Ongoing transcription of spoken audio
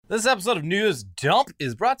This episode of News Dump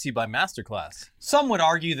is brought to you by Masterclass. Some would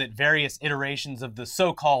argue that various iterations of the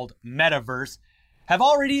so-called metaverse have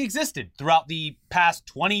already existed throughout the past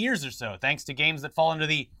 20 years or so, thanks to games that fall under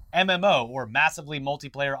the MMO, or massively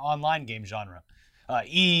multiplayer online game genre.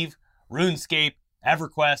 EVE, RuneScape,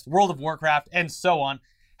 EverQuest, World of Warcraft, and so on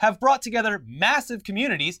have brought together massive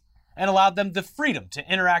communities and allowed them the freedom to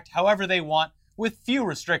interact however they want with few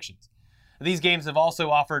restrictions. These games have also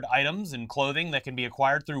offered items and clothing that can be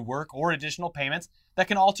acquired through work or additional payments that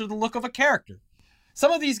can alter the look of a character.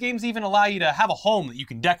 Some of these games even allow you to have a home that you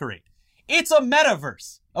can decorate. It's a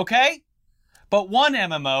metaverse, okay? But one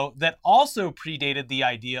MMO that also predated the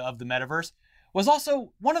idea of the metaverse was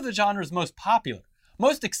also one of the genre's most popular,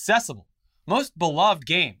 most accessible, most beloved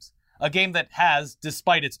games. A game that has,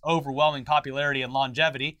 despite its overwhelming popularity and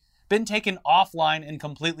longevity, been taken offline and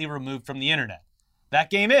completely removed from the internet. That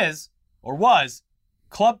game is, or was,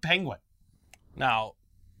 Club Penguin. Now,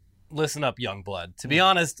 listen up, young blood. To be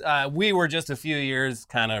honest, we were just a few years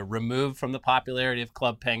kind of removed from the popularity of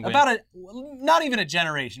Club Penguin. Not even a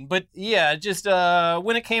generation, but yeah, just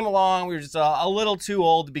when it came along, we were just a little too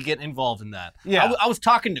old to be getting involved in that. Yeah. I was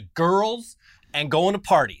talking to girls and going to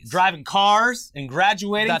parties. driving cars and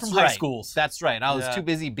graduating from high schools. That's right. I was too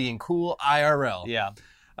busy being cool IRL. Yeah.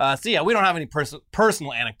 So yeah, we don't have any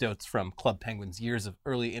personal anecdotes from Club Penguin's years of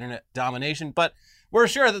early internet domination, but we're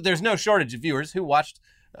sure that there's no shortage of viewers who watch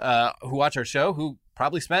our show who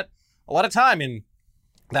probably spent a lot of time in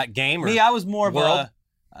that game. Me, I was more of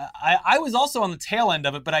I was also on the tail end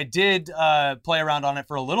of it, but I did play around on it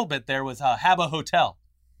for a little bit. There was Habba Hotel.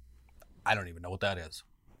 I don't even know what that is.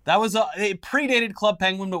 That was it predated Club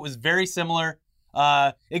Penguin, but was very similar.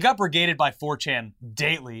 It got brigaded by 4chan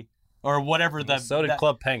daily. Or whatever So did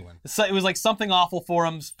Club Penguin. So it was like Something Awful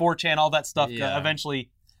forums, 4chan, all that stuff eventually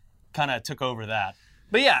kind of took over that.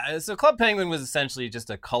 But yeah, so Club Penguin was essentially just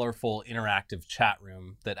a colorful, interactive chat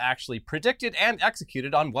room that actually predicted and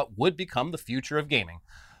executed on what would become the future of gaming.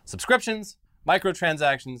 Subscriptions,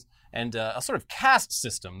 microtransactions, and a sort of caste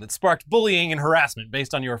system that sparked bullying and harassment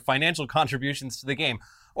based on your financial contributions to the game,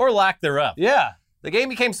 or lack thereof. Yeah. The game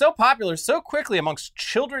became so popular so quickly amongst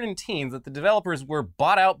children and teens that the developers were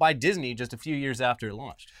bought out by Disney just a few years after it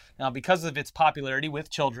launched. Now, because of its popularity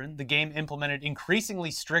with children, the game implemented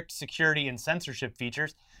increasingly strict security and censorship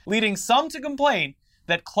features, leading some to complain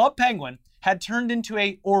that Club Penguin had turned into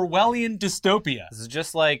a Orwellian dystopia. This is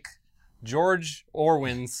just like George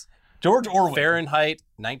Orwell's Fahrenheit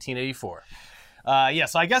 1984.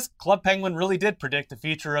 So I guess Club Penguin really did predict the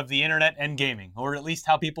future of the internet and gaming, or at least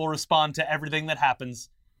how people respond to everything that happens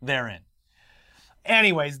therein.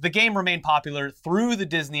 Anyways, the game remained popular through the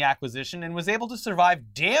Disney acquisition and was able to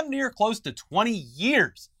survive damn near close to 20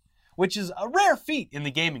 years, which is a rare feat in the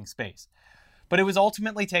gaming space. But it was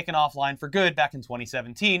ultimately taken offline for good back in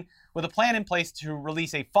 2017, with a plan in place to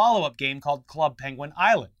release a follow-up game called Club Penguin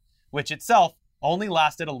Island, which itself only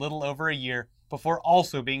lasted a little over a year before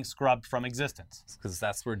also being scrubbed from existence. Because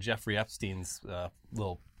that's where Jeffrey Epstein's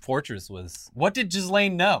little fortress was. What did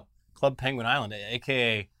Ghislaine know? Club Penguin Island,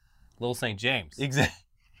 a.k.a. Little St. James.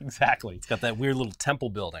 Exactly. It's got that weird little temple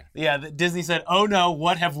building. Yeah, Disney said, oh no,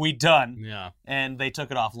 what have we done? Yeah. And they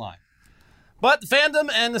took it offline. But the fandom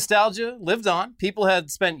and nostalgia lived on. People had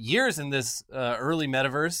spent years in this early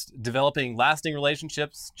metaverse developing lasting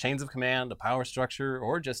relationships, chains of command, a power structure,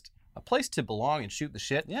 or just a place to belong and shoot the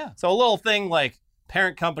shit. Yeah. So a little thing like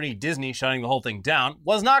parent company Disney shutting the whole thing down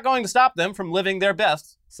was not going to stop them from living their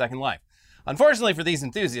best Second Life. Unfortunately for these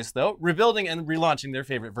enthusiasts, though, rebuilding and relaunching their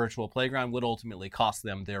favorite virtual playground would ultimately cost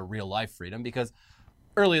them their real-life freedom, because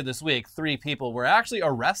earlier this week, 3 people were actually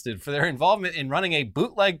arrested for their involvement in running a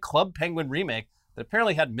bootleg Club Penguin remake that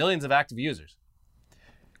apparently had millions of active users.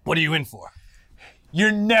 What are you in for?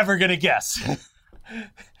 You're never gonna guess.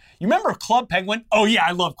 You remember Club Penguin? Oh yeah,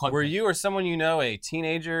 I love Club Penguin. Were you or someone you know a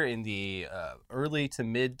teenager in the early to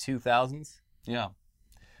mid 2000s? Yeah.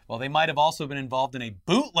 Well, they might have also been involved in a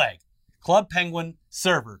bootleg Club Penguin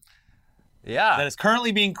server. Yeah. That is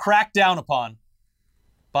currently being cracked down upon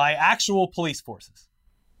by actual police forces.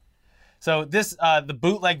 So this, the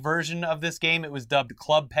bootleg version of this game, it was dubbed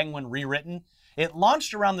Club Penguin Rewritten. It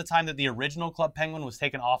launched around the time that the original Club Penguin was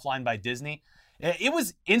taken offline by Disney. It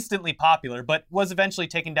was instantly popular, but was eventually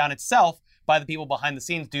taken down itself by the people behind the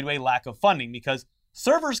scenes due to a lack of funding, because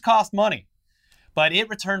servers cost money. But it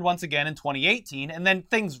returned once again in 2018, and then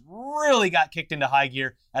things really got kicked into high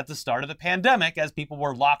gear at the start of the pandemic as people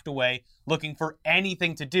were locked away looking for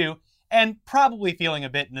anything to do and probably feeling a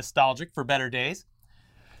bit nostalgic for better days.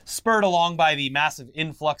 Spurred along by the massive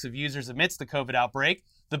influx of users amidst the COVID outbreak,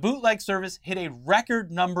 the bootleg service hit a record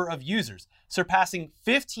number of users, surpassing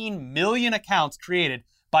 15 million accounts created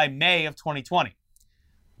by May of 2020.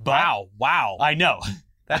 But, Wow. I know.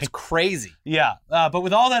 That's crazy. Yeah, but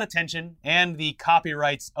with all that attention and the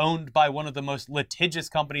copyrights owned by one of the most litigious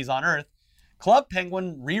companies on earth, Club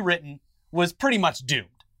Penguin Rewritten was pretty much doomed.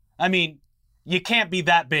 I mean, you can't be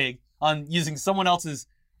that big on using someone else's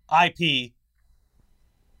IP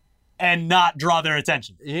and not draw their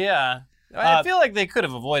attention. Yeah. I feel like they could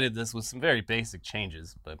have avoided this with some very basic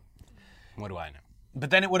changes, but what do I know?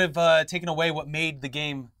 But then it would have taken away what made the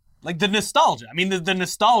game, like the nostalgia. I mean, the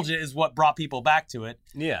nostalgia is what brought people back to it.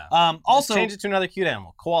 Yeah. Also, just change it to another cute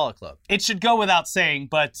animal, Koala Club. It should go without saying,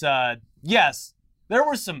 but yes, there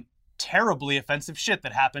was some terribly offensive shit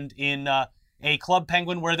that happened in a Club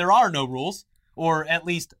Penguin where there are no rules, or at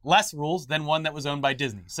least less rules than one that was owned by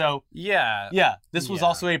Disney. So yeah, this was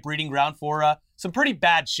also a breeding ground for some pretty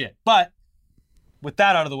bad shit. But with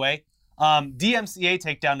that out of the way, DMCA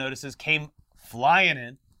takedown notices came flying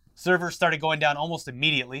in. Servers started going down almost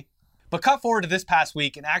immediately. But cut forward to this past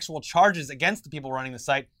week, and actual charges against the people running the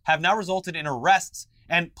site have now resulted in arrests,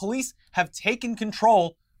 and police have taken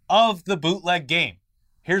control of the bootleg game.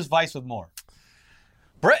 Here's Vice with more.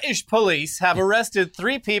 British police have arrested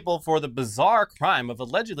 3 people for the bizarre crime of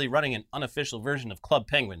allegedly running an unofficial version of Club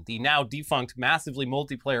Penguin, the now defunct massively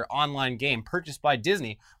multiplayer online game purchased by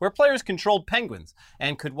Disney, where players controlled penguins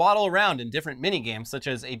and could waddle around in different minigames such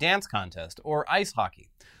as a dance contest or ice hockey.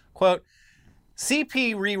 Quote,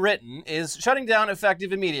 CP Rewritten is shutting down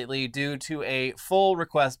effective immediately due to a full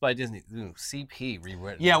request by Disney. Ooh, CP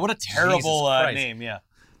Rewritten. Yeah, what a terrible name, yeah.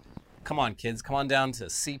 Come on, kids. Come on down to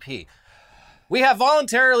CP. We have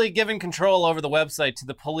voluntarily given control over the website to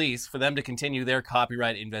the police for them to continue their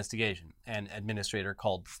copyright investigation, an administrator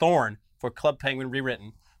called Thorne for Club Penguin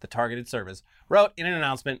Rewritten, the targeted service, wrote in an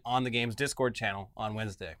announcement on the game's Discord channel on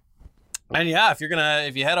Wednesday. And yeah, if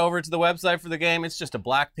you head over to the website for the game, it's just a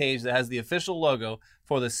black page that has the official logo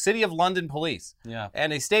for the City of London Police. Yeah.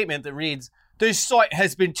 And a statement that reads, "This site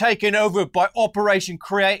has been taken over by Operation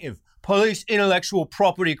Creative, Police Intellectual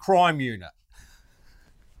Property Crime Unit."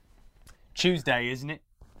 Tuesday, isn't it?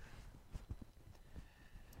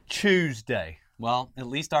 Tuesday. Well, at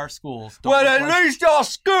least our schools. Least our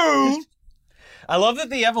schools. I love that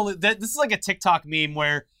this is like a TikTok meme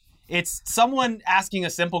where it's someone asking a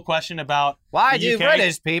simple question about why the do UK,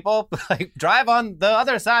 British people drive on the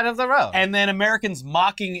other side of the road? And then Americans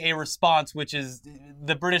mocking a response, which is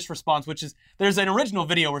the British response, which is there's an original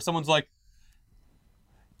video where someone's like,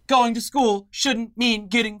 going to school shouldn't mean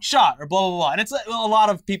getting shot, or blah, blah, blah. And it's a lot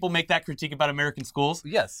of people make that critique about American schools.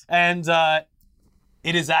 Yes. And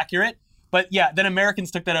it is accurate. But yeah, then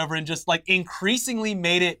Americans took that over and just like increasingly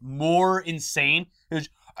made it more insane. It was,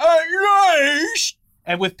 at least,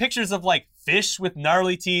 and with pictures of like fish with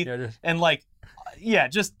gnarly teeth and like,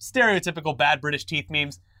 just stereotypical bad British teeth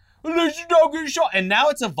memes. At least you don't get shot. And now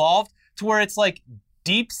it's evolved to where it's like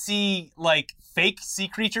deep sea, like fake sea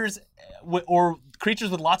creatures or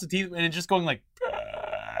creatures with lots of teeth, and it's just going like.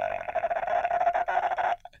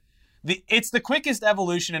 It's the quickest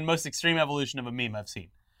evolution and most extreme evolution of a meme I've seen.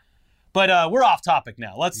 But we're off topic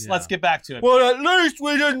now. Let's get back to it. Well, at least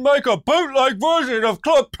we didn't make a bootleg version of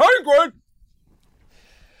Club Penguin.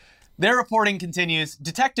 Their reporting continues.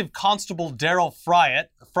 Detective Constable Daryl Fryatt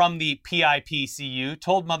from the PIPCU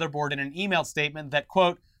told Motherboard in an email statement that,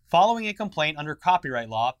 quote, following a complaint under copyright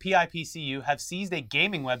law, PIPCU have seized a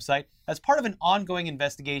gaming website as part of an ongoing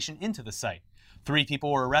investigation into the site. 3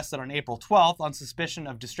 people were arrested on April 12th on suspicion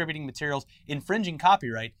of distributing materials infringing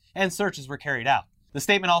copyright, and searches were carried out. The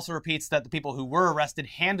statement also repeats that the people who were arrested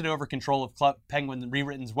handed over control of Club Penguin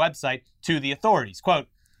Rewritten's website to the authorities. Quote,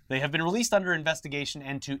 they have been released under investigation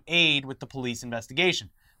and to aid with the police investigation.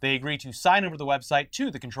 They agree to sign over the website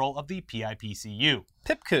to the control of the PIPCU.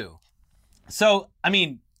 Pipku. So, I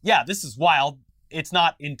mean, yeah, this is wild. It's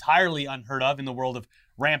not entirely unheard of in the world of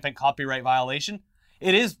rampant copyright violation.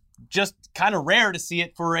 It is just kind of rare to see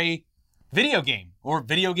it for a video game or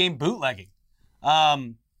video game bootlegging.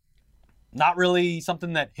 Not really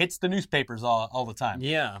something that hits the newspapers all the time.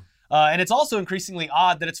 Yeah. And it's also increasingly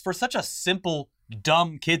odd that it's for such a simple,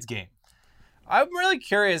 dumb kids game. I'm really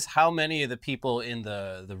curious how many of the people in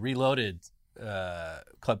the Reloaded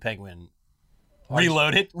Club Penguin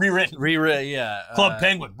Reloaded? Rewritten. Club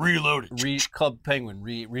Penguin, Reloaded. Club Penguin,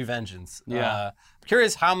 Revengeance. Yeah. I'm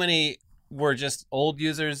curious how many were just old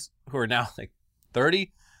users who are now like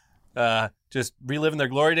 30, just reliving their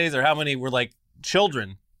glory days, or how many were like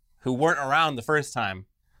children who weren't around the first time,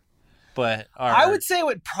 but are... I would say it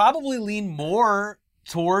would probably lean more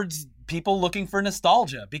towards people looking for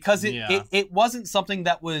nostalgia, because it wasn't something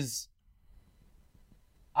that was,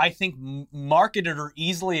 I think, marketed or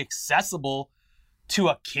easily accessible to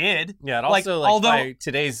a kid. Yeah, it also, like, although by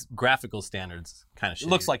today's graphical standards, kind of shitty.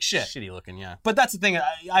 Looks like shit. Shitty looking, yeah. But that's the thing.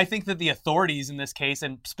 I think that the authorities in this case,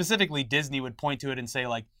 and specifically Disney, would point to it and say,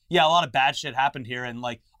 like, yeah, a lot of bad shit happened here, and,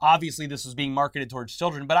 like, obviously this was being marketed towards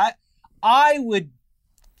children. But I would,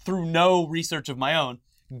 through no research of my own,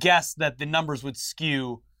 guess that the numbers would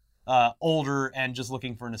skew older and just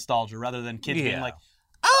looking for nostalgia rather than kids being like,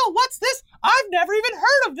 oh, what's this? I've never even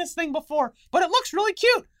heard of this thing before, but it looks really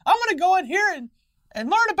cute. I'm going to go in here and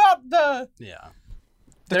learn about the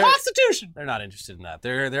Constitution. They're not interested in that.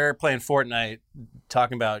 They're playing Fortnite,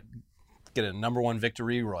 talking about getting a #1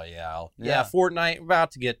 victory royale. Yeah, Fortnite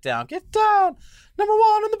about to get down. Get down. #1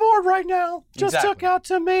 on the board right now. Just took out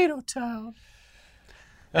Tomato Town.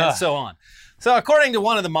 And so on. So according to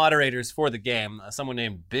one of the moderators for the game, someone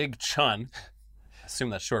named Big Chun, I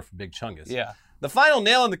assume that's short for Big Chungus. Yeah. The final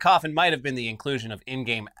nail in the coffin might have been the inclusion of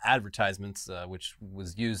in-game advertisements, which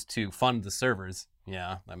was used to fund the servers.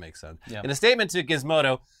 Yeah, that makes sense. Yep. In a statement to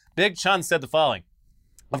Gizmodo, Big Chun said the following.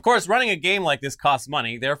 Of course, running a game like this costs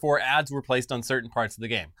money, therefore ads were placed on certain parts of the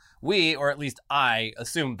game. We, or at least I,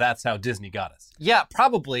 assume that's how Disney got us. Yeah,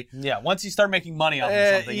 probably. Yeah, once you start making money off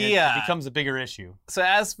of something, it becomes a bigger issue. So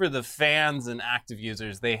as for the fans and active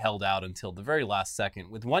users, they held out until the very last second,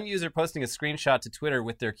 with one user posting a screenshot to Twitter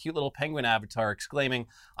with their cute little penguin avatar exclaiming,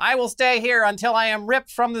 "I will stay here until I am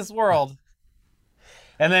ripped from this world."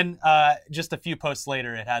 And then just a few posts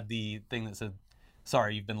later, it had the thing that said,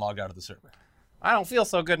 "Sorry, you've been logged out of the server." I don't feel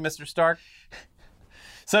so good, Mr. Stark.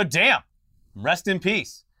 So damn, rest in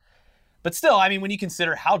peace. But still, I mean, when you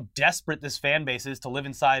consider how desperate this fan base is to live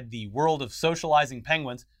inside the world of socializing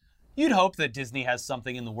penguins, you'd hope that Disney has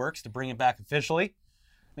something in the works to bring it back officially.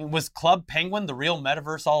 I mean, was Club Penguin the real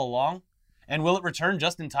metaverse all along? And will it return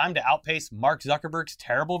just in time to outpace Mark Zuckerberg's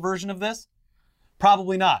terrible version of this?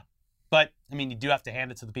 Probably not. But, I mean, you do have to hand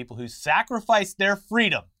it to the people who sacrificed their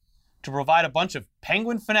freedom to provide a bunch of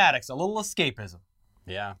penguin fanatics a little escapism.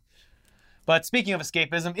 Yeah. But speaking of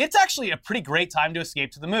escapism, it's actually a pretty great time to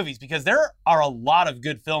escape to the movies because there are a lot of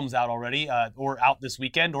good films out already, or out this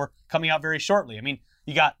weekend, or coming out very shortly. I mean,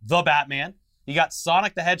 you got The Batman, you got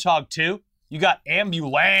Sonic the Hedgehog 2, you got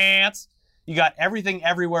Ambulance, you got Everything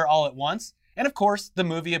Everywhere All at Once, and of course, the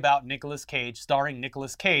movie about Nicolas Cage, starring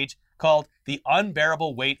Nicolas Cage, called The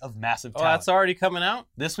Unbearable Weight of Massive Talent. Oh, that's already coming out?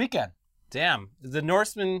 This weekend. Damn. The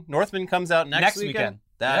Northman comes out next weekend.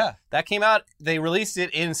 That came out, they released it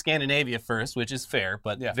in Scandinavia first, which is fair,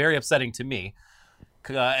 but very upsetting to me.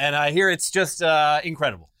 And I hear it's just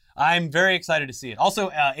incredible. I'm very excited to see it. Also,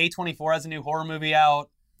 A24 has a new horror movie out.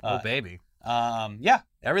 Oh, baby. Yeah.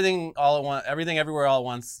 Everything Everywhere All at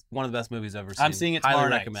Once, one of the best movies I've ever seen. I'm seeing it tomorrow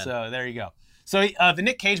night, so there you go. So the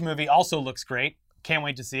Nick Cage movie also looks great. Can't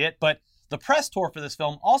wait to see it. But the press tour for this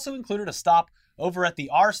film also included a stop over at the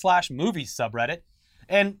r/movies subreddit.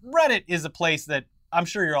 And Reddit is a place that I'm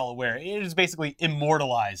sure you're all aware. It has basically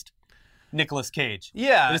immortalized Nicolas Cage.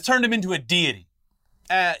 Yeah. It has turned him into a deity.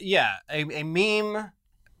 A meme,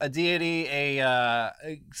 a deity,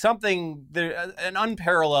 something, an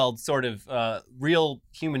unparalleled sort of real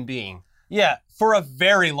human being. Yeah, for a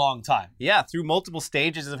very long time. Yeah, through multiple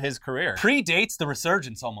stages of his career. Predates the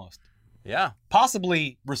resurgence almost. Yeah.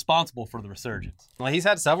 Possibly responsible for the resurgence. Well, he's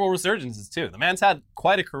had several resurgences too. The man's had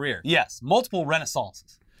quite a career. Yes, multiple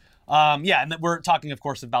renaissances. Yeah, and we're talking, of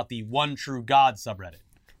course, about the One True God subreddit.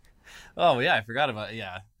 Oh, yeah, I forgot about it.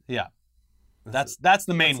 Yeah. Yeah. That's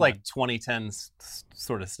the main one. Like 2010s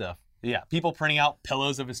sort of stuff. Yeah, people printing out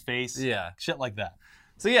pillows of his face. Yeah. Shit like that.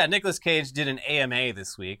 So yeah, Nicolas Cage did an AMA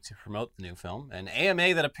this week to promote the new film. An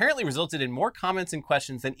AMA that apparently resulted in more comments and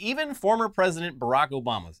questions than even former President Barack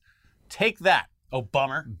Obama's. Take that. Oh,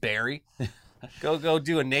 bummer. Barry. Go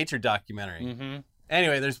do a nature documentary. Mm-hmm.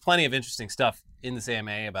 Anyway, there's plenty of interesting stuff in this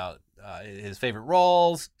AMA about his favorite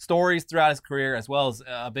roles, stories throughout his career, as well as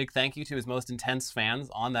a big thank you to his most intense fans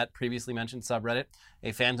on that previously mentioned subreddit,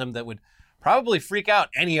 a fandom that would probably freak out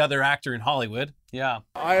any other actor in Hollywood. Yeah.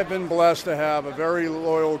 I have been blessed to have a very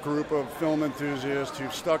loyal group of film enthusiasts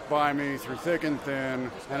who've stuck by me through thick and thin,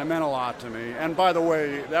 and it meant a lot to me. And by the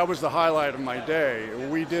way, that was the highlight of my day.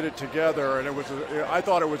 We did it together, and I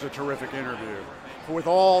thought it was a terrific interview. With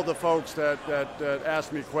all the folks that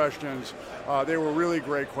asked me questions, they were really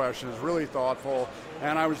great questions, really thoughtful,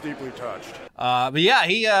 and I was deeply touched. But yeah,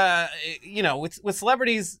 he, with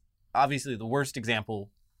celebrities, obviously the worst example,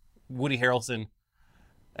 Woody Harrelson.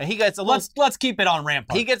 And he gets a little. Let's keep it on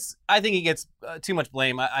Rampart. I think he gets too much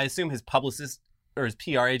blame. I assume his publicist or his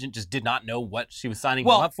PR agent just did not know what she was signing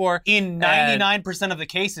him up for. In 99% of the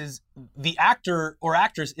cases, the actor or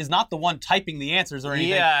actress is not the one typing the answers or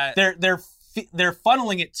anything. Yeah. They're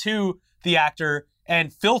funneling it to the actor,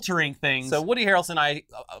 and filtering things. So Woody Harrelson,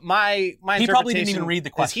 my He probably didn't even read the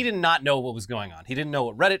is question. he did not know what was going on. He didn't know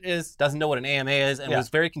what Reddit is, doesn't know what an AMA is, and Yeah. was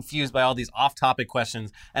very confused by all these off-topic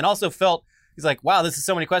questions, and also felt, he's like, wow, this is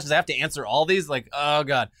so many questions. I have to answer all these? Like, oh,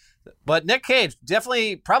 God. But Nick Cage,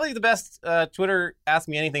 definitely, probably the best Twitter Ask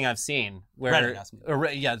Me Anything I've seen. Where, Reddit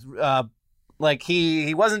Ask Me. Like,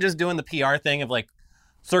 he wasn't just doing the PR thing of, like,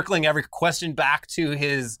 circling every question back to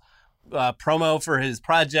his promo for his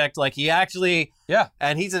project. Like, he actually... Yeah.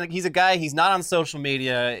 And he's a guy, he's not on social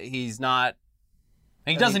media. He's not...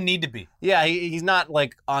 And he doesn't need to be. Yeah, he's not,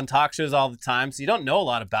 like, on talk shows all the time, so you don't know a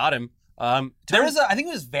lot about him. There was I think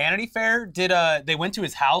it was Vanity Fair, they went to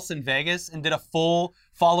his house in Vegas and did a full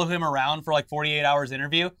follow him around for like 48 hours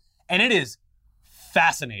interview, and it is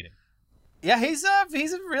fascinating. Yeah, he's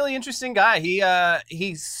a really interesting guy.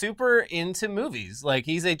 He's super into movies. Like,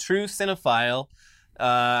 he's a true cinephile.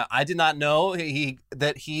 I did not know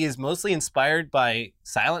that he is mostly inspired by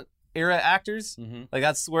silent era actors. Mm-hmm. Like,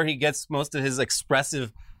 that's where he gets most of his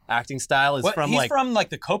expressive acting style is He's from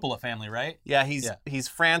the Coppola family, right? Yeah, he's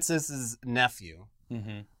Francis's nephew.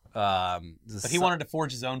 Mm-hmm. But he wanted to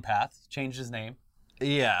forge his own path, changed his name.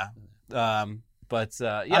 Yeah. Yeah.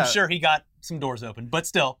 I'm sure he got some doors open, but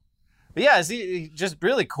still. But yeah, just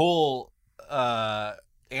really cool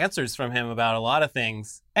answers from him about a lot of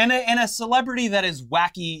things. And a celebrity that is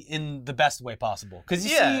wacky in the best way possible. Because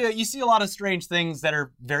you see a lot of strange things that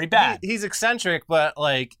are very bad. He's eccentric, but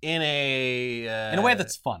like in a way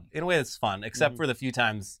that's fun. In a way that's fun, except for the few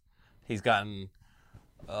times he's gotten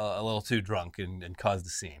a little too drunk and caused a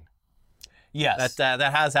scene. Yes. That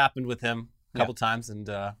has happened with him a couple times, and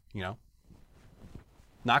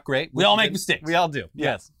not great. We all make mistakes. We all do.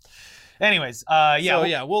 Yeah. Yes. Anyways,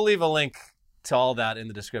 we'll leave a link to all that in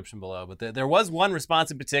the description below. But there was one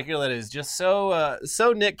response in particular that is just so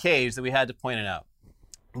Nick Cage that we had to point it out.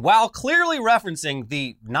 While clearly referencing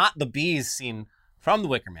the not the bees scene from The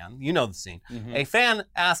Wicker Man, you know the scene, a fan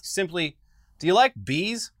asked simply, "Do you like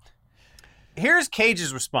bees?" Here's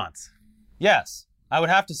Cage's response. Yes, I would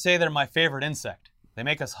have to say they're my favorite insect. They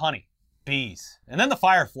make us honey, bees, and then the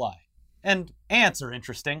firefly. And ants are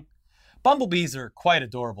interesting. Bumblebees are quite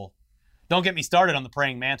adorable. Don't get me started on the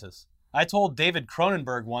praying mantis. I told David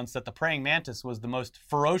Cronenberg once that the praying mantis was the most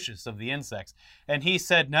ferocious of the insects, and he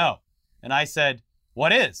said no. And I said,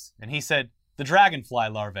 what is? And he said, the dragonfly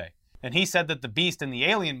larvae. And he said that the beast in the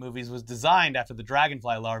Alien movies was designed after the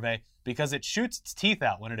dragonfly larvae because it shoots its teeth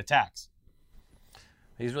out when it attacks.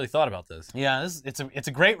 He's really thought about this. Yeah, it's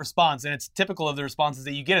a great response, and it's typical of the responses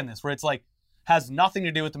that you get in this, where it's like, has nothing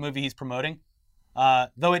to do with the movie he's promoting,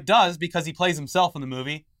 though it does because he plays himself in the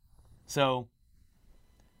movie. So...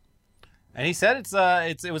 And he said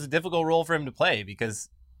it was a difficult role for him to play because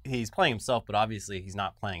he's playing himself, but obviously he's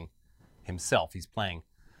not playing himself. He's playing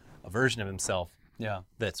a version of himself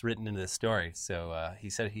that's written into this story. So he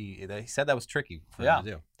said that was tricky for him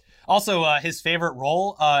to do. Also, his favorite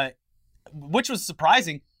role, which was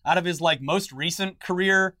surprising, out of his like most recent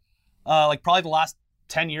career, like probably the last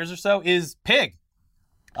 10 years or so, is Pig.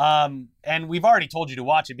 And we've already told you to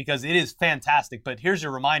watch it because it is fantastic. But here's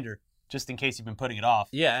your reminder, just in case you've been putting it off.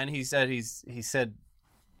 Yeah, and he said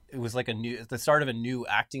it was like the start of a new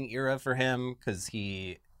acting era for him because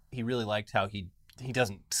he really liked how he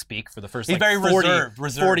doesn't speak for the first he's like very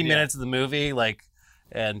 40 minutes of the movie, like,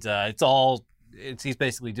 and he's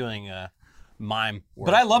basically doing mime work.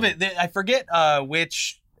 But I love it. I forget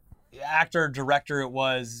which actor director it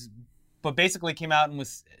was, but basically came out and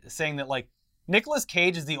was saying that like Nicolas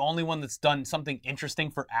Cage is the only one that's done something interesting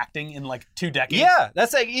for acting in like 2 decades. Yeah,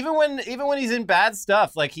 that's like even when he's in bad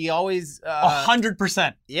stuff, like he always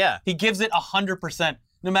 100%. Yeah, he gives it 100%,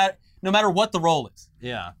 no matter what the role is.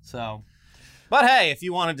 Yeah. So, but hey, if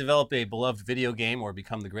you want to develop a beloved video game or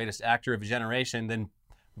become the greatest actor of a generation, then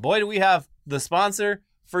boy, do we have the sponsor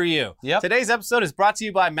for you. Yep. Today's episode is brought to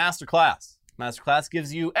you by Masterclass. Masterclass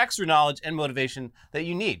gives you extra knowledge and motivation that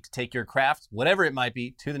you need to take your craft, whatever it might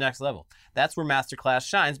be, to the next level. That's where Masterclass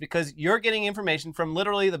shines because you're getting information from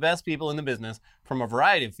literally the best people in the business from a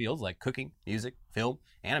variety of fields like cooking, music, film,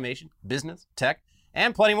 animation, business, tech,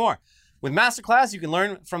 and plenty more. With Masterclass, you can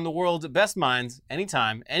learn from the world's best minds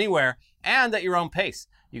anytime, anywhere, and at your own pace.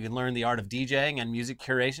 You can learn the art of DJing and music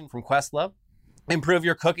curation from Questlove, improve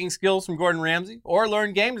your cooking skills from Gordon Ramsay, or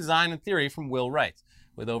learn game design and theory from Will Wright.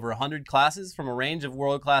 With over 100 classes from a range of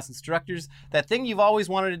world-class instructors, that thing you've always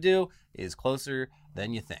wanted to do is closer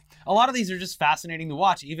than you think. A lot of these are just fascinating to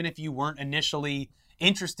watch, even if you weren't initially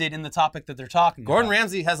interested in the topic that they're talking Gordon about.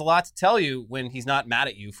 Ramsay has a lot to tell you when he's not mad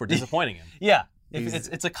at you for disappointing him. Yeah,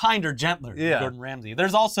 it's a kinder, gentler Gordon Ramsay.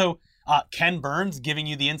 There's also Ken Burns giving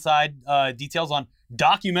you the inside details on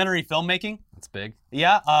documentary filmmaking. That's big.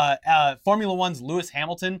 Yeah, Formula One's Lewis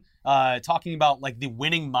Hamilton talking about like the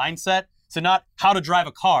winning mindset. So not how to drive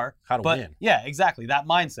a car, How to but win. yeah, exactly, that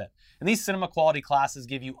mindset. And these cinema quality classes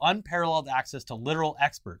give you unparalleled access to literal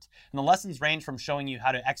experts. And the lessons range from showing you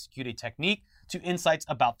how to execute a technique to insights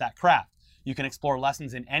about that craft. You can explore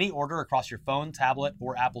lessons in any order across your phone, tablet,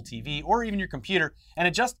 or Apple TV, or even your computer. And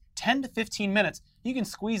in just 10 to 15 minutes, you can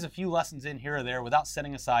squeeze a few lessons in here or there without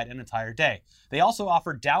setting aside an entire day. They also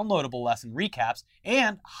offer downloadable lesson recaps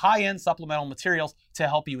and high-end supplemental materials to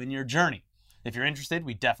help you in your journey. If you're interested,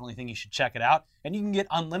 we definitely think you should check it out. And you can get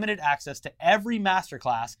unlimited access to every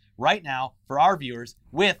masterclass right now for our viewers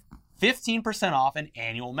with 15% off an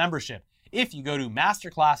annual membership if you go to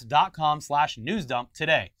masterclass.com/newsdump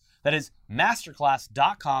today. That is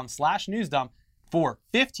masterclass.com/newsdump for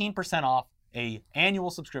 15% off an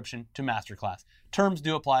annual subscription to Masterclass. Terms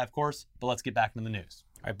do apply, of course, but let's get back into the news.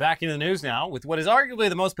 All right, back into the news now with what is arguably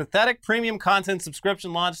the most pathetic premium content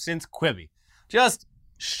subscription launch since Quibi. Just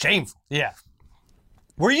shameful. Yeah.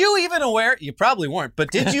 Were you even aware? You probably weren't,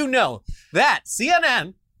 but did you know that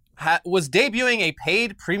CNN was debuting a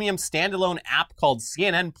paid premium standalone app called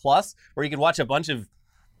CNN Plus, where you could watch a bunch of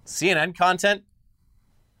CNN content?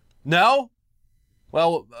 No?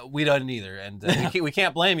 Well, we don't either, and we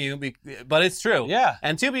can't blame you, but it's true. Yeah.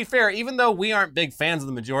 And to be fair, even though we aren't big fans of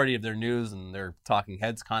the majority of their news and their talking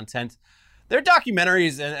heads content, their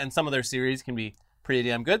documentaries and some of their series can be pretty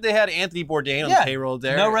damn good. They had Anthony Bourdain on the payroll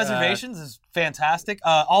there. No Reservations is fantastic.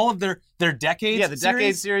 All of their decades. Yeah, the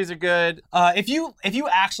decade series are good. If you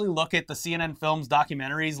actually look at the CNN Films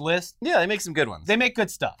documentaries list, Yeah, they make some good ones. they make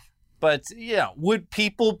good stuff. But yeah, would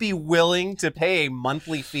people be willing to pay a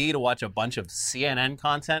monthly fee to watch a bunch of CNN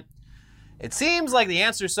content? It seems like the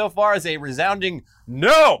answer so far is a resounding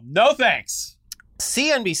no. No thanks.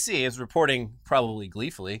 CNBC is reporting, probably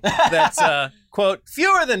gleefully, that, quote,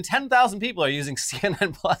 fewer than 10,000 people are using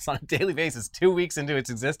CNN Plus on a daily basis 2 weeks into its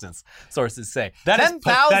existence, sources say. That is 10,000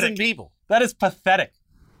 pathetic. people. That is pathetic.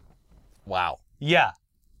 Wow. Yeah.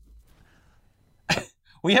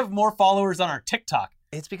 We have more followers on our TikTok.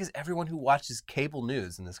 It's because everyone who watches cable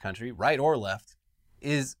news in this country, right or left,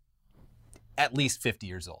 is at least 50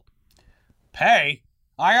 years old. Pay?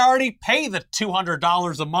 I already pay the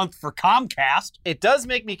 $200 a month for Comcast. It does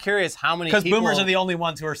make me curious how many Because people... boomers are the only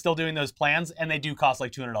ones who are still doing those plans, and they do cost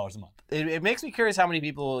like $200 a month. It makes me curious how many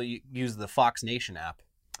people use the Fox Nation app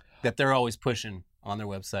that they're always pushing on their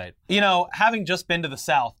website. You know, having just been to the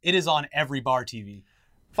South, it is on every bar TV.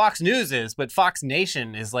 Fox News is, but Fox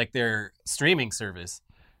Nation is like their streaming service.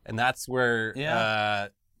 And that's where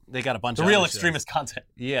they got a bunch The of real other shows. extremist content.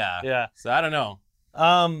 Yeah. Yeah. So I don't know.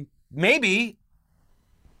 Maybe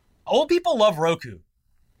old people love Roku.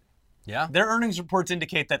 Yeah. Their earnings reports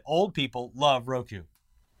indicate that old people love Roku.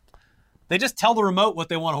 They just tell the remote what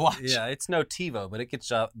they want to watch. Yeah, it's no TiVo, but it gets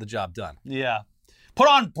the job done. Yeah. Put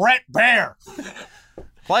on Brett Baer.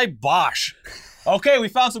 Play Bosch. Okay, we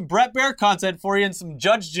found some Brett Baer content for you and some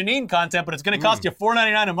Judge Janine content, but it's going to cost you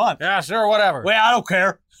 $4.99 a month. Yeah, sure, whatever. Wait, I don't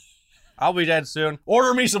care. I'll be dead soon.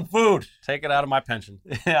 Order me some food. Take it out of my pension.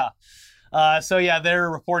 Yeah. Their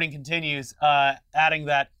reporting continues, adding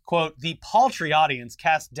that, quote, the paltry audience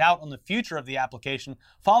cast doubt on the future of the application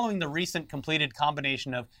following the recent completed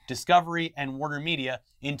combination of Discovery and Warner Media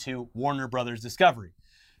into Warner Brothers Discovery.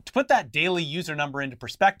 To put that daily user number into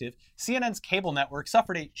perspective, CNN's cable network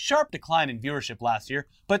suffered a sharp decline in viewership last year,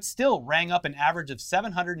 but still rang up an average of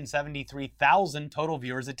 773,000 total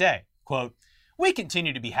viewers a day. Quote, we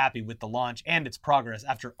continue to be happy with the launch and its progress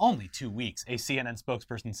after only 2 weeks, a CNN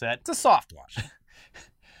spokesperson said. It's a soft launch.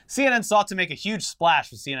 CNN sought to make a huge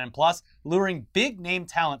splash with CNN Plus, luring big-name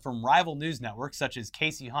talent from rival news networks such as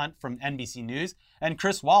Casey Hunt from NBC News and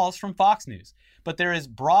Chris Wallace from Fox News. But there is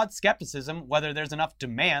broad skepticism whether there's enough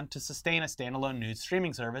demand to sustain a standalone news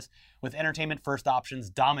streaming service with entertainment-first options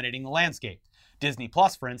dominating the landscape. Disney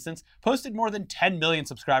Plus, for instance, posted more than 10 million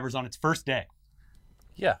subscribers on its first day.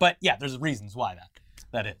 Yeah. But yeah, there's reasons why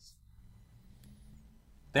that is.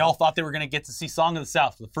 They all thought they were going to get to see Song of the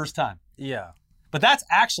South for the first time. Yeah. But that's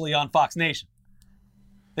actually on Fox Nation.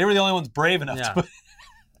 They were the only ones brave enough to put...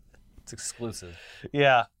 It's exclusive.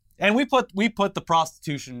 Yeah. And we put the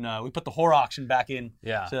prostitution, we put the whore auction back in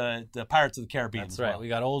Yeah. to the Pirates of the Caribbean. That's as right. well. We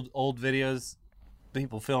got old videos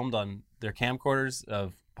people filmed on their camcorders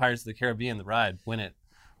of Pirates of the Caribbean, the ride, when it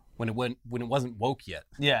wasn't woke yet.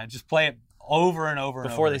 Yeah, just play it over and over and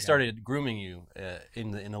Before over they again. started grooming you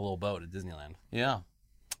in the little boat at Disneyland. Yeah.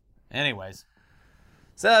 Anyways.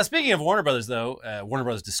 So speaking of Warner Brothers, though, Warner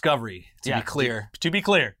Brothers Discovery, to be clear, To be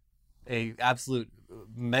clear. a absolute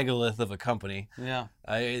megalith of a company. Yeah.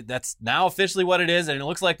 That's now officially what it is, and it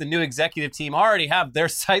looks like the new executive team already have their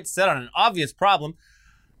sights set on an obvious problem.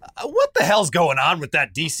 What the hell's going on with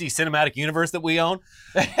that DC cinematic universe that we own?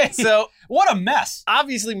 So, what a mess.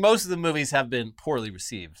 Obviously, most of the movies have been poorly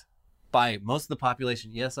received by most of the population.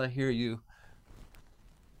 Yes, I hear you.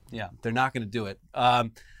 Yeah, they're not going to do it.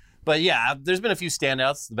 But yeah, there's been a few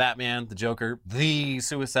standouts: the Batman, the Joker, the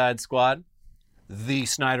Suicide Squad, the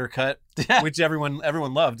Snyder Cut, which everyone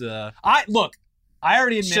loved. I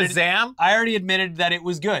already admitted Shazam. I already admitted that it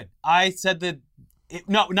was good. I said that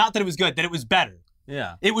not that it was good, that it was better.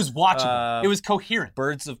 Yeah, it was watchable. It was coherent.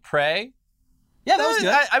 Birds of Prey. Yeah, that was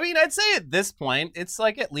good. I mean, I'd say at this point it's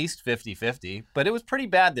like at least 50-50, but it was pretty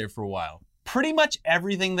bad there for a while. Pretty much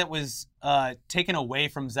everything that was taken away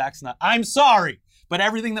from Zack Snyder. I'm sorry, but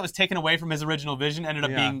everything that was taken away from his original vision ended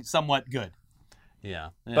up being somewhat good. Yeah.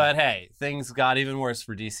 But hey, things got even worse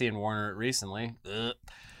for DC and Warner recently.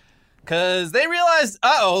 Because they realized,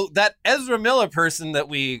 that Ezra Miller person that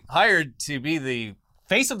we hired to be the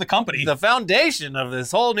face of the company, the foundation of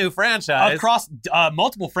this whole new franchise. Across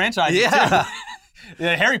multiple franchises, yeah. too.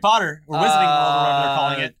 Harry Potter, or Wizarding World, or whatever they're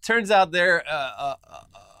calling it. Turns out they're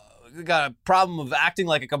got a problem of acting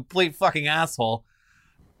like a complete fucking asshole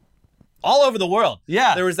all over the world.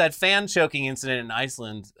 Yeah. There was that fan choking incident in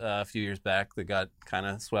Iceland a few years back that got kind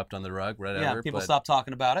of swept on the rug, whatever. Yeah, people stopped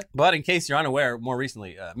talking about it. But in case you're unaware, more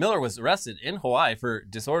recently, Miller was arrested in Hawaii for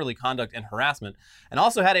disorderly conduct and harassment, and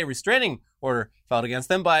also had a restraining order filed against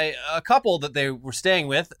them by a couple that they were staying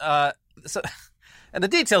with. And the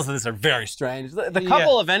details of this are very strange. The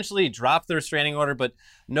couple eventually dropped the restraining order, but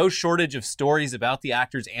no shortage of stories about the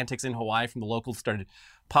actor's antics in Hawaii from the locals started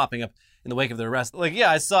popping up in the wake of their arrest. Like, yeah,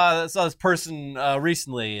 I saw this person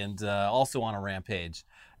recently and also on a rampage.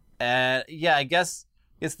 Yeah, I guess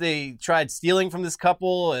they tried stealing from this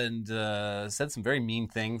couple and said some very mean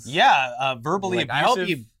things. Yeah, verbally abusive. I hope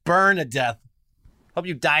you burn to death. Hope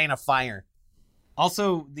you die in a fire.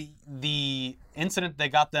 Also, the incident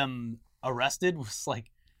that got them arrested was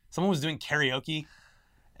like someone was doing karaoke,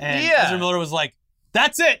 and Ezra Miller was like,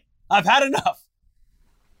 "That's it, I've had enough."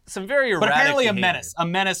 Some very erratic but apparently behavior. a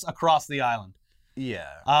menace across the island. Yeah.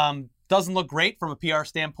 Doesn't look great from a PR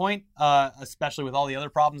standpoint, especially with all the other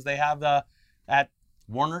problems they have at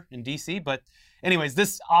Warner and DC. But anyways,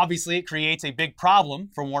 this obviously creates a big problem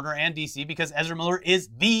for Warner and DC because Ezra Miller is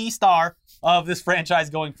the star of this franchise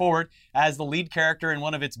going forward as the lead character in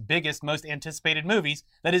one of its biggest, most anticipated movies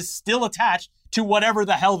that is still attached to whatever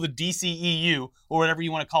the hell the DCEU, or whatever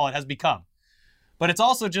you want to call it, has become. But it's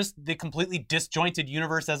also just the completely disjointed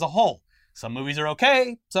universe as a whole. Some movies are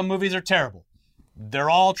okay, some movies are terrible. They're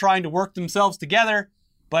all trying to work themselves together,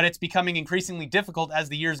 but it's becoming increasingly difficult as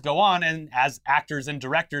the years go on and as actors and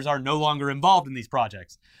directors are no longer involved in these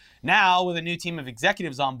projects. Now, with a new team of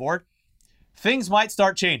executives on board, things might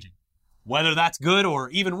start changing. Whether that's good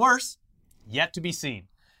or even worse, yet to be seen.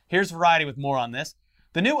 Here's Variety with more on this.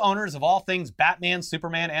 The new owners of all things Batman,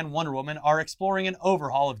 Superman, and Wonder Woman are exploring an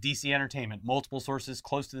overhaul of DC Entertainment. Multiple sources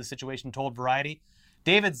close to the situation told Variety.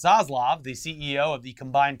 David Zaslav, the CEO of the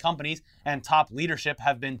combined companies, and top leadership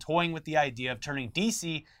have been toying with the idea of turning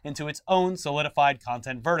DC into its own solidified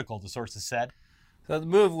content vertical, the sources said. So the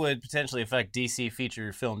move would potentially affect DC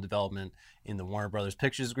feature film development in the Warner Brothers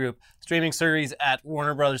Pictures Group, streaming series at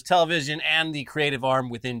Warner Brothers Television, and the creative arm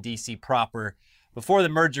within DC proper. Before the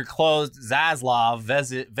merger closed, Zaslav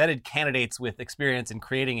vetted candidates with experience in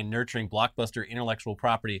creating and nurturing blockbuster intellectual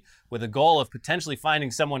property with a goal of potentially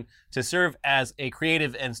finding someone to serve as a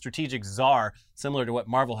creative and strategic czar, similar to what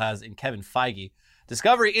Marvel has in Kevin Feige.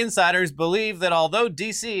 Discovery insiders believe that although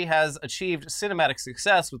DC has achieved cinematic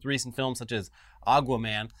success with recent films such as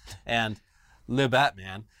Aquaman and Le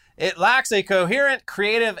Batman, it lacks a coherent,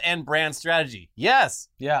 creative, and brand strategy. Yes,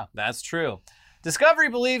 that's true. Discovery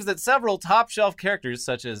believes that several top-shelf characters,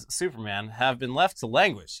 such as Superman, have been left to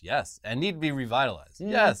languish, and need to be revitalized.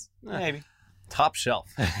 Yes, maybe. Top shelf.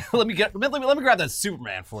 let me grab that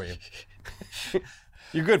Superman for you.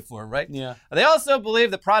 You're good for it, right? Yeah. They also believe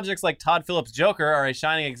that projects like Todd Phillips' Joker are a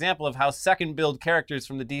shining example of how second-build characters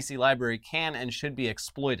from the DC library can and should be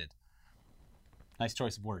exploited. Nice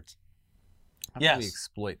choice of words. How do we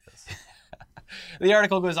exploit this? The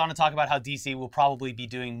article goes on to talk about how DC will probably be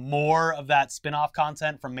doing more of that spin-off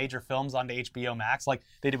content from major films onto HBO Max, like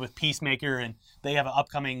they did with Peacemaker, and they have an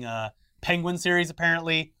upcoming Penguin series,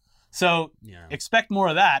 apparently. So expect more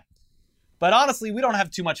of that. But honestly, we don't have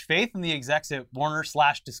too much faith in the execs at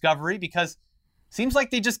Warner/Discovery because it seems like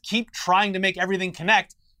they just keep trying to make everything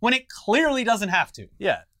connect when it clearly doesn't have to.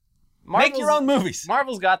 Yeah. Make your own movies.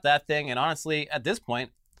 Marvel's got that thing, and honestly, at this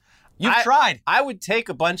point, You've tried. I would take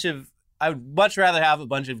a bunch of I would much rather have a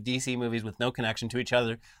bunch of DC movies with no connection to each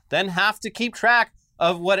other than have to keep track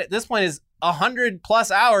of what at this point is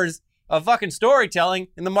 100+ hours of fucking storytelling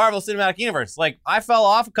in the Marvel Cinematic Universe. Like, I fell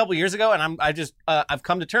off a couple years ago, and I've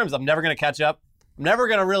come to terms. I'm never going to catch up. I'm never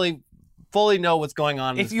going to really fully know what's going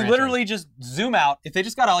on. If you literally just zoom out, if they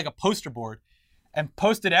just got like a poster board and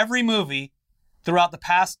posted every movie throughout the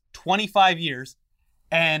past 25 years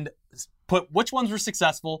and put which ones were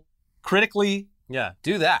successful critically, yeah,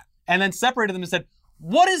 do that, and then separated them and said,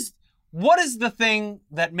 what is the thing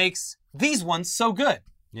that makes these ones so good?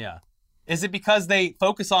 Yeah. Is it because they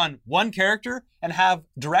focus on one character and have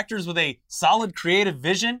directors with a solid creative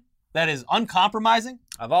vision that is uncompromising?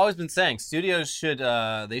 I've always been saying studios should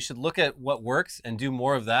look at what works and do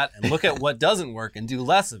more of that, and look at what doesn't work and do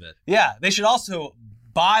less of it. Yeah, they should also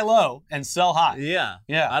buy low and sell high. Yeah.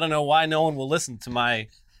 Yeah. I don't know why no one will listen to my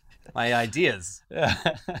ideas.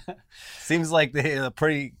 Seems like a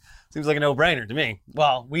no-brainer to me.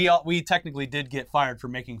 Well, we technically did get fired for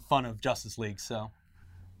making fun of Justice League, so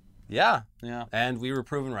yeah. And we were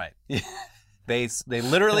proven right. They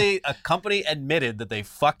literally, a company admitted that they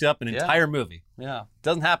fucked up an entire movie. Yeah.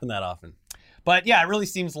 Doesn't happen that often. But yeah, it really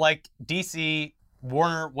seems like DC,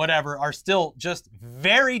 Warner, whatever, are still just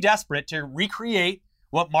very desperate to recreate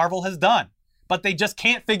what Marvel has done. But they just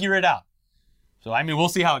can't figure it out. So, I mean, we'll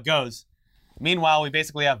see how it goes. Meanwhile, we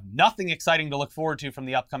basically have nothing exciting to look forward to from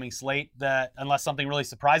the upcoming slate, that unless something really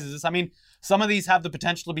surprises us. I mean, some of these have the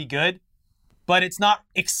potential to be good, but it's not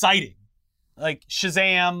exciting. Like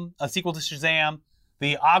Shazam, a sequel to Shazam,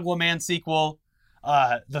 the Aquaman sequel,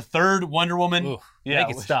 the third Wonder Woman. Ooh, make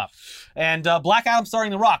it stop. And Black Adam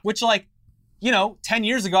starring The Rock, which, 10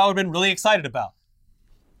 years ago I would have been really excited about.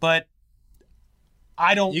 But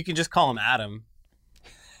I don't... You can just call him Adam.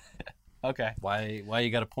 Okay. Why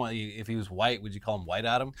you got to point? If he was white, would you call him White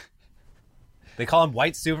Adam? They call him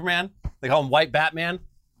White Superman. They call him White Batman.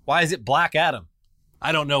 Why is it Black Adam?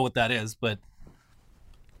 I don't know what that is, but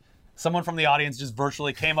someone from the audience just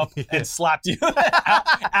virtually came up and slapped you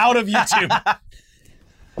out of YouTube.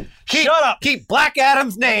 Shut up. Keep Black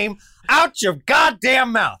Adam's name out your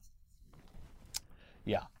goddamn mouth.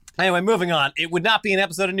 Yeah. Anyway, moving on. It would not be an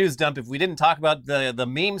episode of News Dump if we didn't talk about the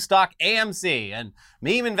meme stock AMC and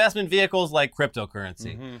meme investment vehicles like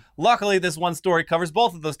cryptocurrency. Mm-hmm. Luckily, this one story covers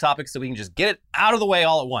both of those topics, so we can just get it out of the way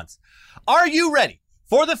all at once. Are you ready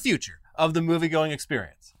for the future of the movie-going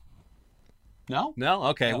experience? No? No?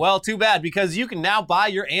 Okay. No. Well, too bad, because you can now buy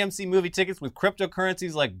your AMC movie tickets with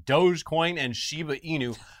cryptocurrencies like Dogecoin and Shiba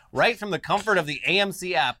Inu right from the comfort of the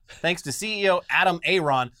AMC app, thanks to CEO Adam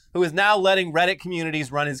Aron, who is now letting Reddit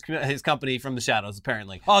communities run his company from the shadows,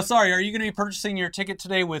 apparently. Oh, sorry. Are you going to be purchasing your ticket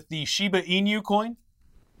today with the Shiba Inu coin?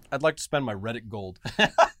 I'd like to spend my Reddit gold.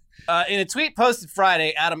 In a tweet posted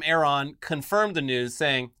Friday, Adam Aron confirmed the news,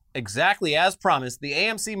 saying, exactly as promised, the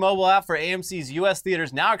AMC mobile app for AMC's U.S.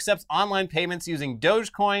 theaters now accepts online payments using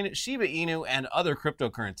Dogecoin, Shiba Inu, and other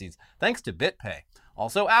cryptocurrencies, thanks to BitPay.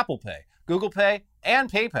 Also Apple Pay, Google Pay,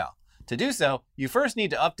 and PayPal. To do so, you first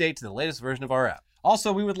need to update to the latest version of our app.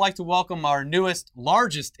 Also, we would like to welcome our newest,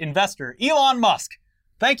 largest investor, Elon Musk.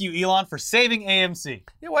 Thank you, Elon, for saving AMC.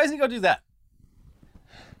 Yeah, why doesn't he go do that?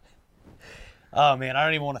 Oh, man, I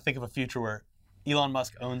don't even want to think of a future where Elon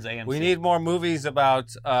Musk owns AMC. We need more movies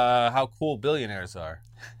about how cool billionaires are.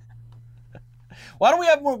 Why don't we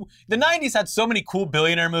have more? The 90s had so many cool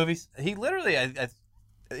billionaire movies. He literally,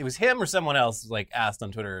 it was him or someone else, asked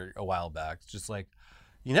on Twitter a while back, just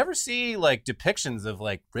you never see, depictions of,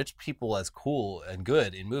 rich people as cool and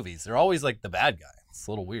good in movies. They're always, the bad guy. It's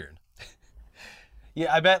a little weird.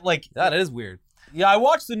 Yeah, I bet, That is weird. Yeah, I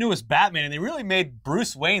watched the newest Batman, and they really made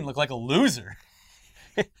Bruce Wayne look like a loser.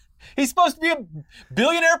 He's supposed to be a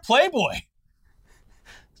billionaire playboy.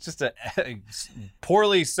 It's just a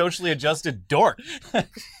poorly socially adjusted dork.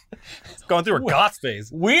 It's going through a goth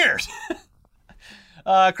phase. Weird.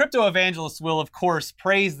 Crypto evangelists will, of course,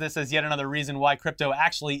 praise this as yet another reason why crypto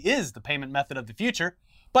actually is the payment method of the future,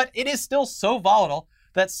 but it is still so volatile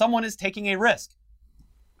that someone is taking a risk.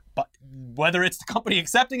 But whether it's the company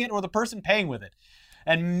accepting it or the person paying with it.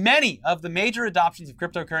 And many of the major adoptions of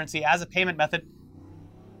cryptocurrency as a payment method,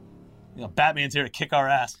 Batman's here to kick our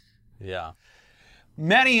ass. Yeah.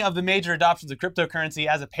 Many of the major adoptions of cryptocurrency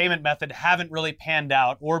as a payment method haven't really panned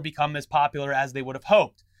out or become as popular as they would have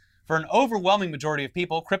hoped. For an overwhelming majority of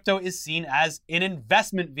people, crypto is seen as an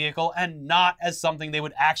investment vehicle and not as something they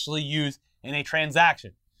would actually use in a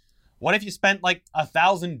transaction. What if you spent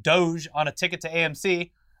 1,000 Doge on a ticket to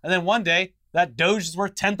AMC, and then one day that Doge is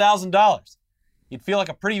worth $10,000? You'd feel like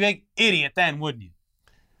a pretty big idiot then, wouldn't you?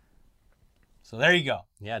 So there you go.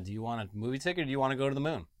 Yeah, do you want a movie ticket or do you want to go to the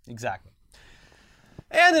moon? Exactly.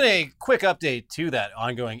 And in a quick update to that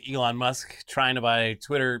ongoing Elon Musk trying to buy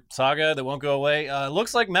Twitter saga that won't go away,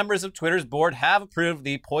 looks like members of Twitter's board have approved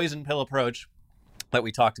the poison pill approach that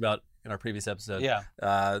we talked about in our previous episode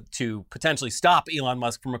to potentially stop Elon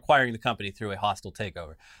Musk from acquiring the company through a hostile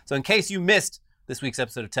takeover. So in case you missed this week's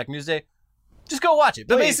episode of Tech News Day, just go watch it.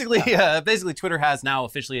 But basically, Twitter has now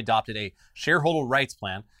officially adopted a shareholder rights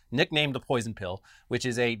plan, nicknamed the Poison Pill, which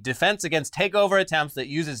is a defense against takeover attempts that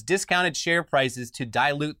uses discounted share prices to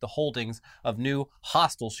dilute the holdings of new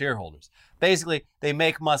hostile shareholders. Basically, they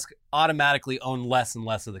make Musk automatically own less and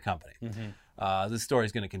less of the company. This story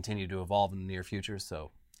is going to continue to evolve in the near future,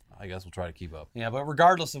 so I guess we'll try to keep up. Yeah, but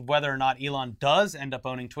regardless of whether or not Elon does end up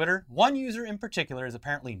owning Twitter, one user in particular is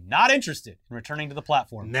apparently not interested in returning to the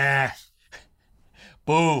platform. Nah.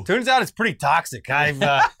 Boo. Turns out it's pretty toxic. I've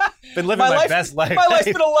been living my best life. My life's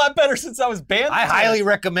been a lot better since I was banned. I highly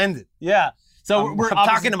recommend it. Yeah. So I'm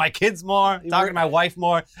talking to my kids more, talking to my wife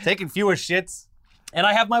more, taking fewer shits. And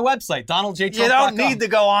I have my website, DonaldJTrump.com. You don't need to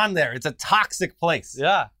go on there. It's a toxic place.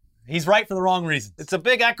 Yeah. He's right for the wrong reasons. It's a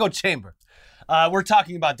big echo chamber. We're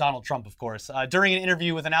talking about Donald Trump, of course. During an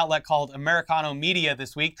interview with an outlet called Americano Media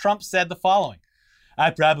this week, Trump said the following.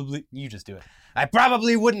 You just do it. I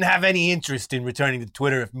probably wouldn't have any interest in returning to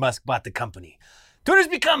Twitter if Musk bought the company. Twitter's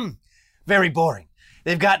become very boring.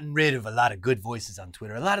 They've gotten rid of a lot of good voices on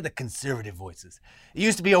Twitter, a lot of the conservative voices. It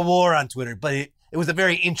used to be a war on Twitter, but it was a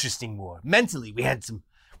very interesting war. Mentally, we had some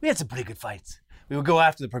pretty good fights. We would go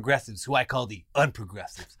after the progressives, who I call the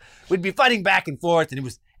unprogressives. We'd be fighting back and forth, and it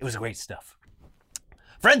was great stuff.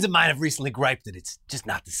 Friends of mine have recently griped that it's just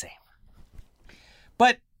not the same.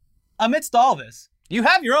 But amidst all this, you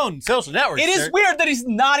have your own social network. It is weird that he's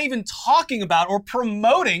not even talking about or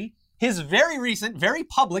promoting his very recent, very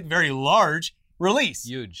public, very large release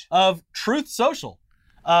of Truth Social.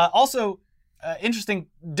 Also, interesting,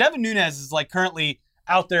 Devin Nunes is like currently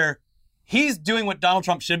out there. He's doing what Donald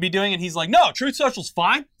Trump should be doing, and he's like, no, Truth Social's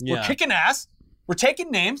fine. We're kicking ass. We're taking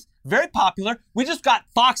names. Very popular. We just got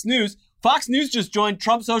Fox News. Fox News just joined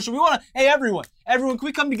Trump Social. We want to, hey, everyone, can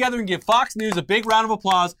we come together and give Fox News a big round of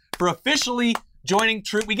applause for officially joining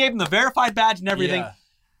Truth? We gave them the verified badge and everything. Yeah.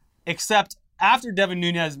 Except after Devin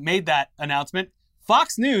Nunes made that announcement,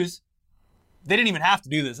 Fox News, they didn't even have to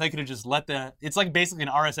do this. They could have just it's like basically an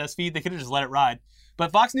RSS feed. They could have just let it ride.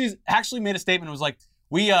 But Fox News actually made a statement and was like,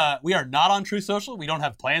 we are not on Truth Social. We don't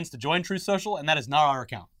have plans to join Truth Social, and that is not our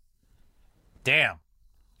account. Damn.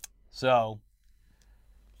 So,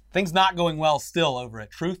 things not going well still over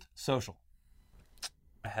at Truth Social.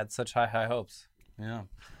 I had such high hopes. Yeah.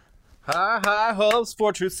 High hopes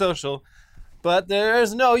for Truth Social, but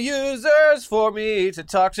there's no users for me to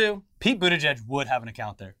talk to. Pete Buttigieg would have an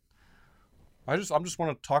account there. I just want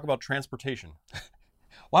to talk about transportation.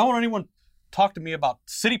 Why won't anyone talk to me about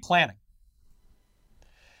city planning?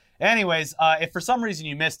 Anyways, if for some reason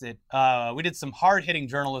you missed it, we did some hard-hitting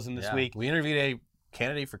journalism this week. We interviewed a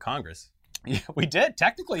candidate for Congress. Yeah, we did,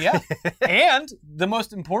 technically, yeah. And the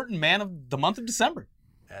most important man of the month of December.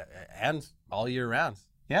 And all year round.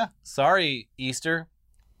 Yeah. Sorry, Easter.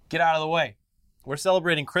 Get out of the way. We're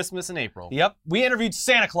celebrating Christmas in April. Yep. We interviewed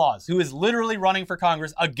Santa Claus, who is literally running for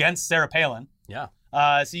Congress against Sarah Palin. Yeah.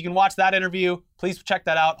 So you can watch that interview. Please check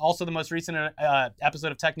that out. Also, the most recent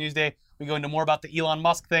episode of Tech News Day, we go into more about the Elon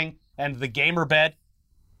Musk thing and the gamer bed.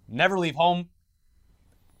 Never leave home,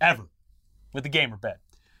 ever, with the gamer bed.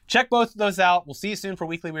 Check both of those out. We'll see you soon for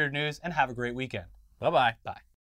Weekly Weird News, and have a great weekend. Bye-bye. Bye.